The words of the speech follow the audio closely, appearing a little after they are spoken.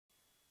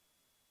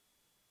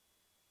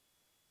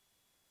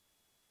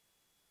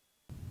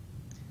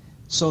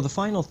So the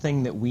final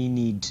thing that we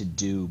need to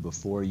do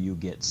before you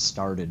get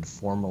started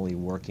formally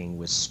working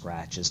with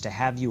Scratch is to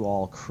have you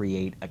all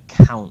create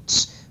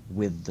accounts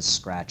with the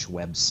Scratch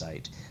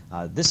website.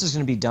 This is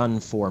going to be done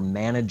for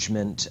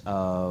management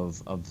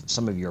of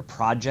some of your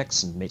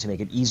projects and to make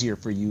it easier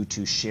for you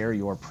to share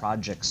your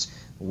projects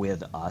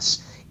with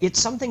us. It's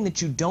something that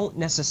you don't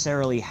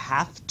necessarily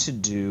have to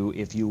do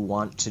if you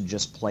want to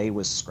just play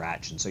with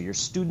Scratch, and so your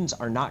students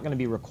are not going to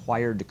be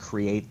required to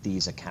create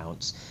these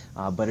accounts,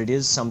 but it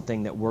is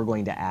something that we're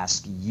going to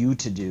ask you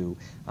to do.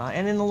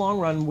 And in the long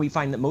run, we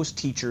find that most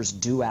teachers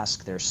do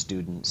ask their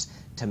students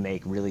to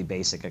make really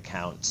basic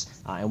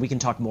accounts, and we can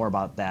talk more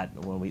about that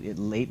when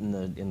late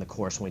in the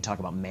course when we talk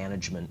about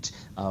management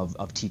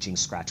of teaching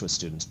Scratch with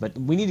students. But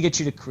we need to get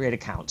you to create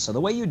accounts. So the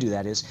way you do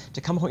that is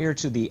to come here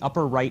to the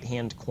upper right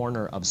hand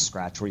corner of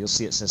Scratch where you'll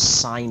see it says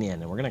sign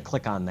in, and we're going to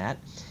click on that.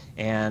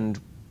 And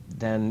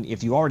then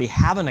if you already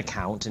have an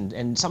account,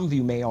 and some of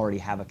you may already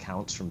have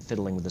accounts from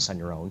fiddling with this on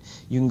your own,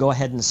 you can go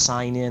ahead and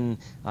sign in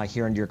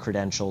here under your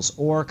credentials,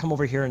 or come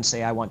over here and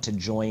say I want to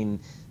join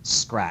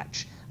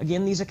Scratch.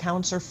 Again, these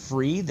accounts are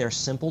free, they're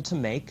simple to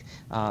make,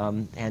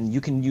 and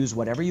you can use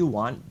whatever you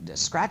want.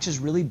 Scratch is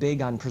really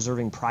big on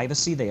preserving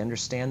privacy. They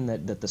understand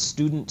that the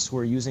students who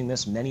are using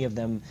this, many of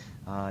them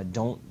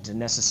don't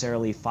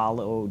necessarily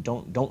follow,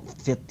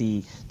 don't fit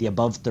the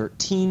above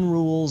 13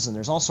 rules, and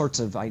there's all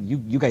sorts of,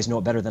 you guys know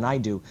it better than I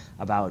do,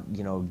 about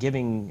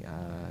giving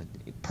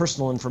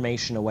personal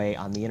information away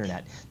on the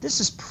internet. This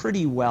is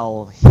pretty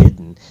well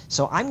hidden.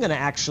 So I'm going to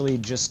actually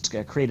just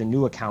create a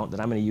new account that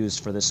I'm going to use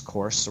for this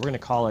course. So we're going to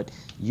call it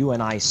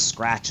UNI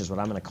Scratch is what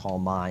I'm going to call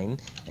mine,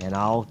 and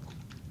I'll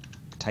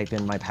type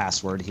in my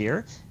password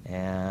here,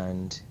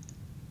 and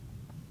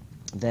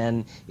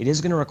then it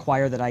is going to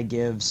require that I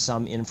give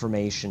some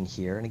information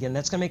here, and again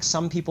that's going to make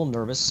some people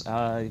nervous.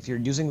 If you're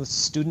using with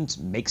students,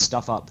 make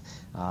stuff up.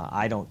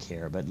 I don't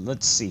care, but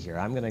let's see here.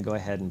 I'm going to go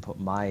ahead and put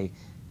my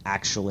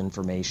actual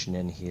information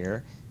in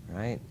here,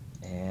 right,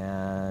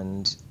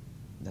 and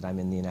that I'm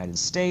in the United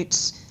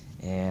States,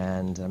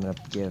 and I'm going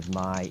to give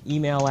my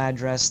email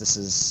address. This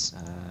is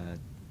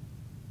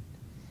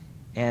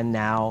and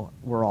now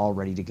we're all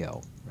ready to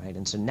go, right?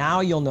 And so now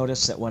you'll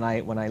notice that when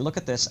I look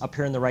at this up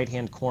here in the right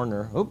hand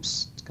corner,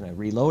 oops, it's going to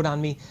reload on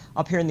me.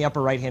 Up here in the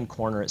upper right hand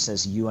corner it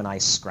says UNI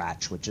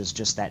Scratch, which is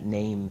just that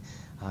name,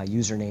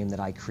 username that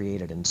I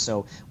created. And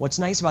so what's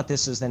nice about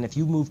this is then if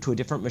you move to a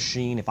different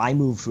machine, if I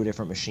move to a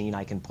different machine,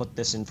 I can put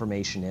this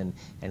information in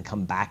and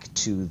come back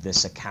to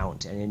this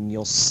account. And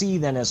you'll see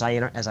then as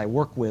I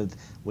work with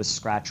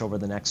Scratch over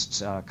the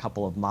next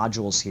couple of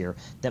modules here,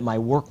 that my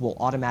work will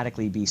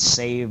automatically be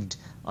saved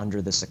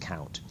under this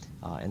account.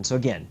 And so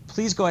again,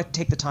 please go ahead and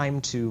take the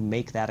time to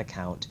make that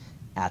account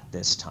at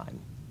this time.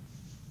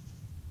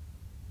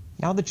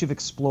 Now that you've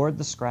explored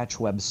the Scratch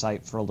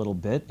website for a little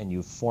bit and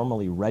you've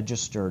formally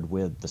registered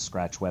with the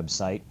Scratch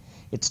website,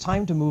 it's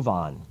time to move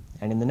on.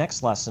 And in the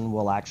next lesson,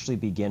 we'll actually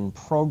begin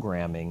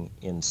programming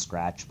in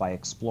Scratch by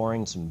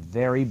exploring some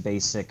very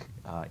basic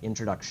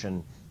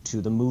introduction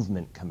to the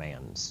movement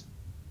commands.